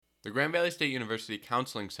The Grand Valley State University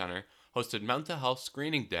Counseling Center hosted Mental Health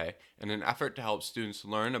Screening Day in an effort to help students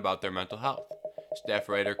learn about their mental health. Staff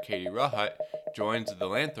writer Katie Rauhut joins the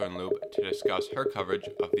Lanthorn Loop to discuss her coverage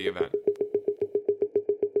of the event.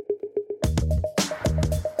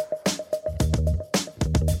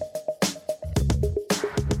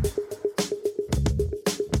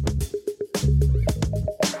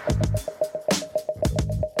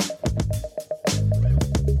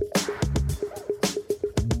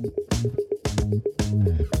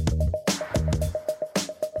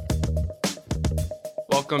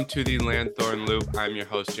 Welcome to the Lanthorn Loop. I'm your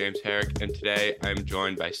host, James Herrick, and today I'm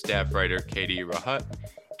joined by staff writer Katie Rauhut.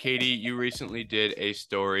 Katie, you recently did a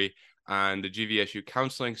story on the GVSU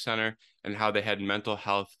Counseling Center and how they had mental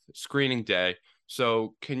health screening day.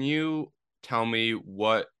 So can you tell me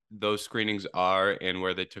what those screenings are and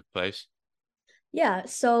where they took place? Yeah,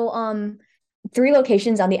 so three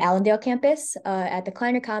locations on the Allendale campus, at the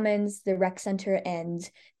Kleiner Commons, the Rec Center, and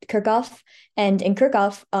Kirchhoff. And in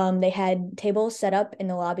Kirchhoff, they had tables set up in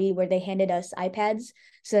the lobby where they handed us iPads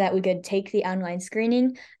so that we could take the online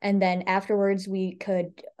screening. And then afterwards, we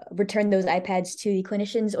could return those iPads to the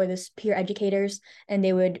clinicians or the peer educators, and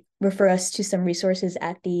they would refer us to some resources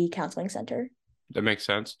at the counseling center. That makes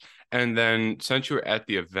sense. And then since you were at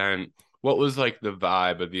the event, what was like the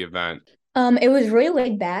vibe of the event? It was really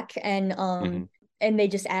laid back Mm-hmm. and they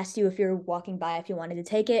just asked you if you're walking by if you wanted to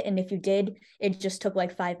take it. And if you did, it just took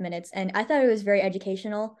like 5 minutes. And I thought it was very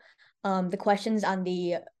educational. The questions on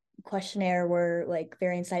the questionnaire were like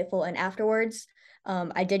very insightful. And afterwards,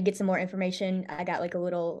 I did get some more information. I got like a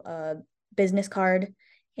little business card,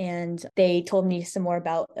 and they told me some more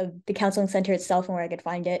about the counseling center itself and where I could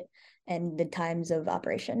find it and the times of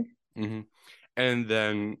operation. Mm-hmm. And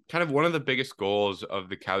then, kind of one of the biggest goals of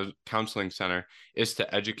the counseling center is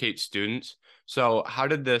to educate students. So, how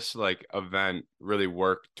did this like event really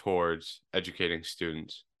work towards educating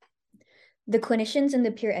students? The clinicians and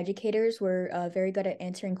the peer educators were very good at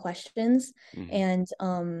answering questions. Mm-hmm.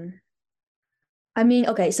 And I mean,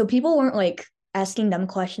 okay, so people weren't like asking them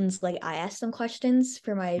questions like I asked them questions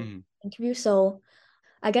for my Mm-hmm. interview. So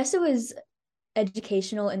I guess it was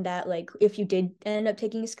educational in that like if you did end up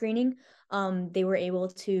taking a screening, they were able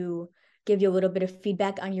to give you a little bit of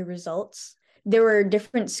feedback on your results. There were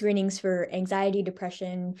different screenings for anxiety,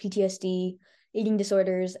 depression, PTSD, eating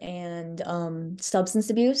disorders, and substance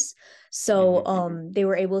abuse. Mm-hmm. So they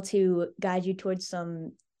were able to guide you towards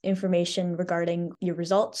some information regarding your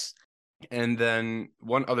results. And then,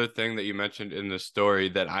 one other thing that you mentioned in the story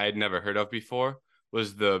that I had never heard of before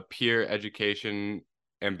was the peer education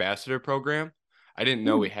ambassador program. I didn't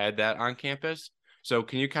know we Hmm. had that on campus. So,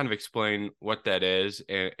 can you kind of explain what that is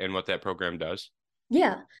and what that program does?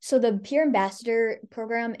 Yeah. So the peer ambassador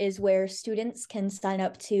program is where students can sign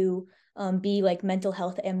up to be like mental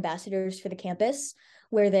health ambassadors for the campus,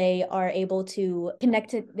 where they are able to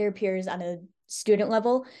connect to their peers on a student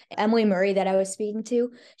level. Emily Murray, that I was speaking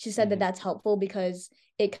to, she said that Mm-hmm. that's helpful because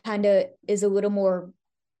it kind of is a little more,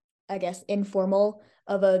 I guess, informal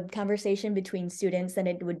of a conversation between students than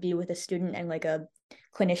it would be with a student and like a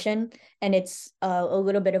clinician. And it's a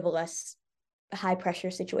little bit of a less high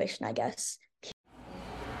pressure situation, I guess.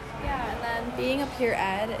 Yeah, and then being a peer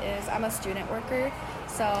ed is I'm a student worker,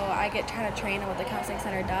 so I get kind of trained on what the counseling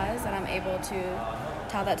center does, and I'm able to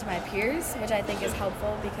tell that to my peers, which I think is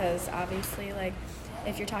helpful because obviously, like,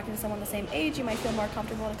 if you're talking to someone the same age, you might feel more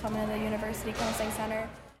comfortable to come into the university counseling center.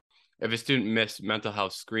 If a student missed mental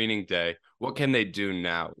health screening day, what can they do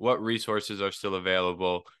now? What resources are still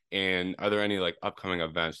available? And are there any like upcoming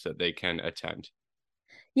events that they can attend?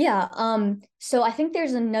 Yeah, so I think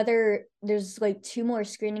there's like two more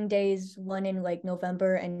screening days, one in like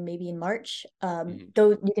November and maybe in March. Mhm.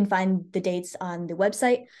 Though you can find the dates on the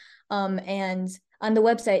website. And on the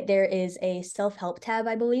website there is a self-help tab,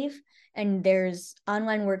 I believe, and there's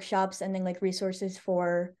online workshops and then like resources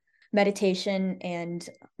for meditation and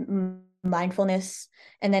mindfulness.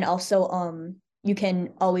 And then also you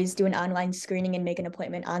can always do an online screening and make an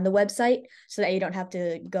appointment on the website so that you don't have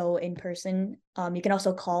to go in person. You can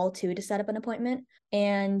also call too to set up an appointment.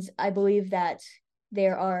 And I believe that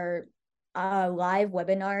there are live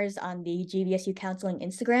webinars on the GVSU Counseling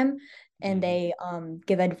Instagram, and Mhm. they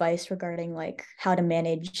give advice regarding like how to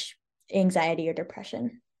manage anxiety or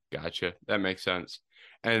depression. Gotcha. That makes sense.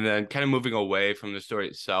 And then kind of moving away from the story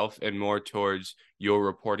itself and more towards your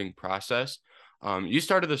reporting process. You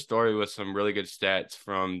started the story with some really good stats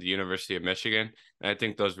from the University of Michigan. And I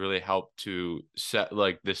think those really help to set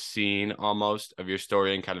like the scene almost of your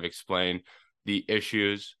story and kind of explain the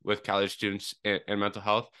issues with college students and mental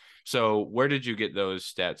health. So where did you get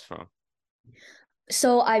those stats from?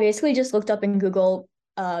 So I basically just looked up in Google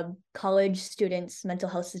college students' mental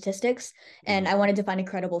health statistics, and I wanted to find a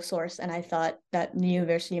credible source, and I thought that the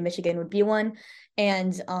University of Michigan would be one.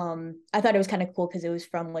 And I thought it was kind of cool because it was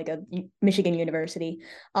from like a Michigan university.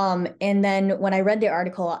 And then when I read the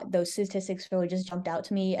article, those statistics really just jumped out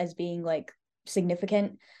to me as being like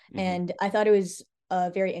significant. And I thought it was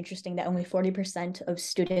very interesting that only 40% of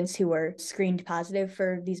students who were screened positive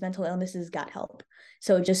for these mental illnesses got help.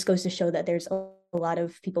 So it just goes to show that there's a lot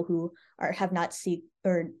of people who have not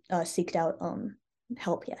seeked out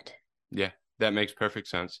help yet. Yeah, that makes perfect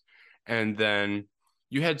sense. And then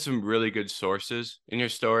you had some really good sources in your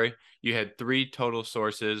story. You had 3 total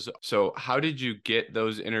sources. So how did you get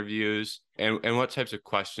those interviews, and what types of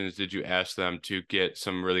questions did you ask them to get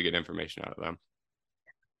some really good information out of them?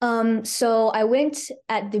 So I went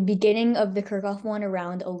at the beginning of the Kirchhoff one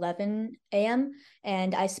around 11 a.m.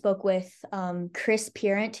 and I spoke with Chris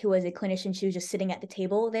Pierrent, who was a clinician. She was just sitting at the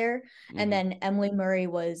table there. And then Emily Murray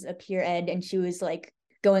was a peer ed, and she was like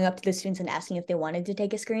going up to the students and asking if they wanted to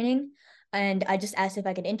take a screening. And I just asked if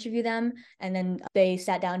I could interview them. And then they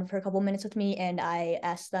sat down for a couple minutes with me, and I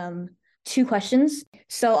asked them 2 questions.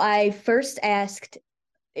 So I first asked,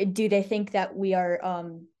 do they think that we are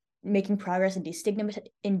making progress in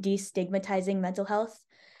destigmatizing mental health?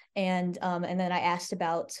 And then I asked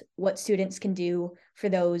about what students can do for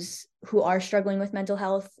those who are struggling with mental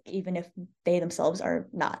health, even if they themselves are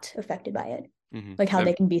not affected by it, like how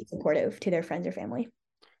they can be supportive to their friends or family.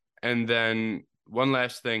 And then one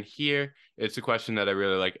last thing here, it's a question that I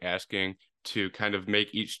really like asking to kind of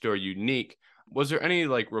make each story unique. Was there any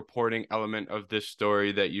like reporting element of this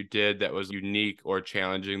story that you did that was unique or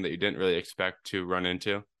challenging that you didn't really expect to run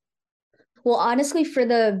into? Well, honestly, for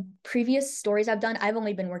the previous stories I've done, I've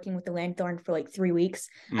only been working with the Lanthorn for like 3 weeks.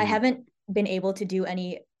 I haven't been able to do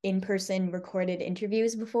any in-person recorded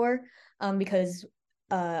interviews before because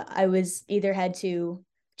I was either had to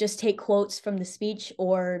just take quotes from the speech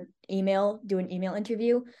or do an email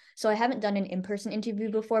interview. So I haven't done an in-person interview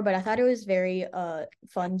before, but I thought it was very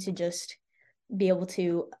fun to just be able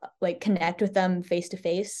to like connect with them face to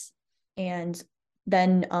face, and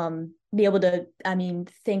then be able to,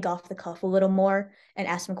 think off the cuff a little more and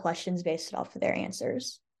ask them questions based off of their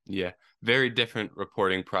answers. Yeah, very different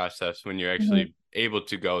reporting process when you're actually able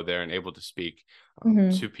to go there and able to speak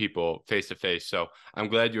to people face to face. So I'm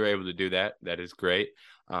glad you were able to do that. That is great.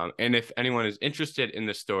 And if anyone is interested in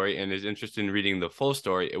the story and is interested in reading the full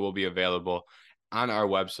story, it will be available on our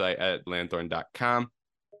website at lanthorn.com.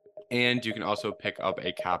 And you can also pick up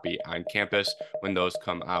a copy on campus when those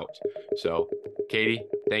come out. So, Katie,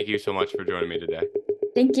 thank you so much for joining me today.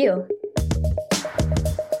 Thank you.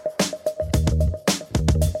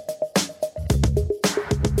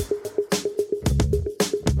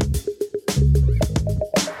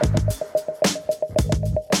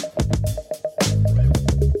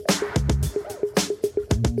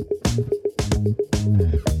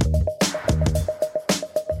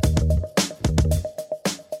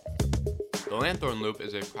 The Lanthorn Loop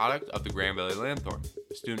is a product of the Grand Valley Lanthorn,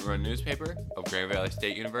 a student-run newspaper of Grand Valley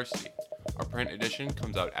State University. Our print edition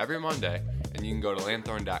comes out every Monday, and you can go to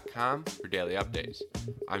lanthorn.com for daily updates.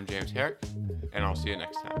 I'm James Herrick, and I'll see you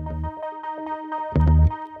next time.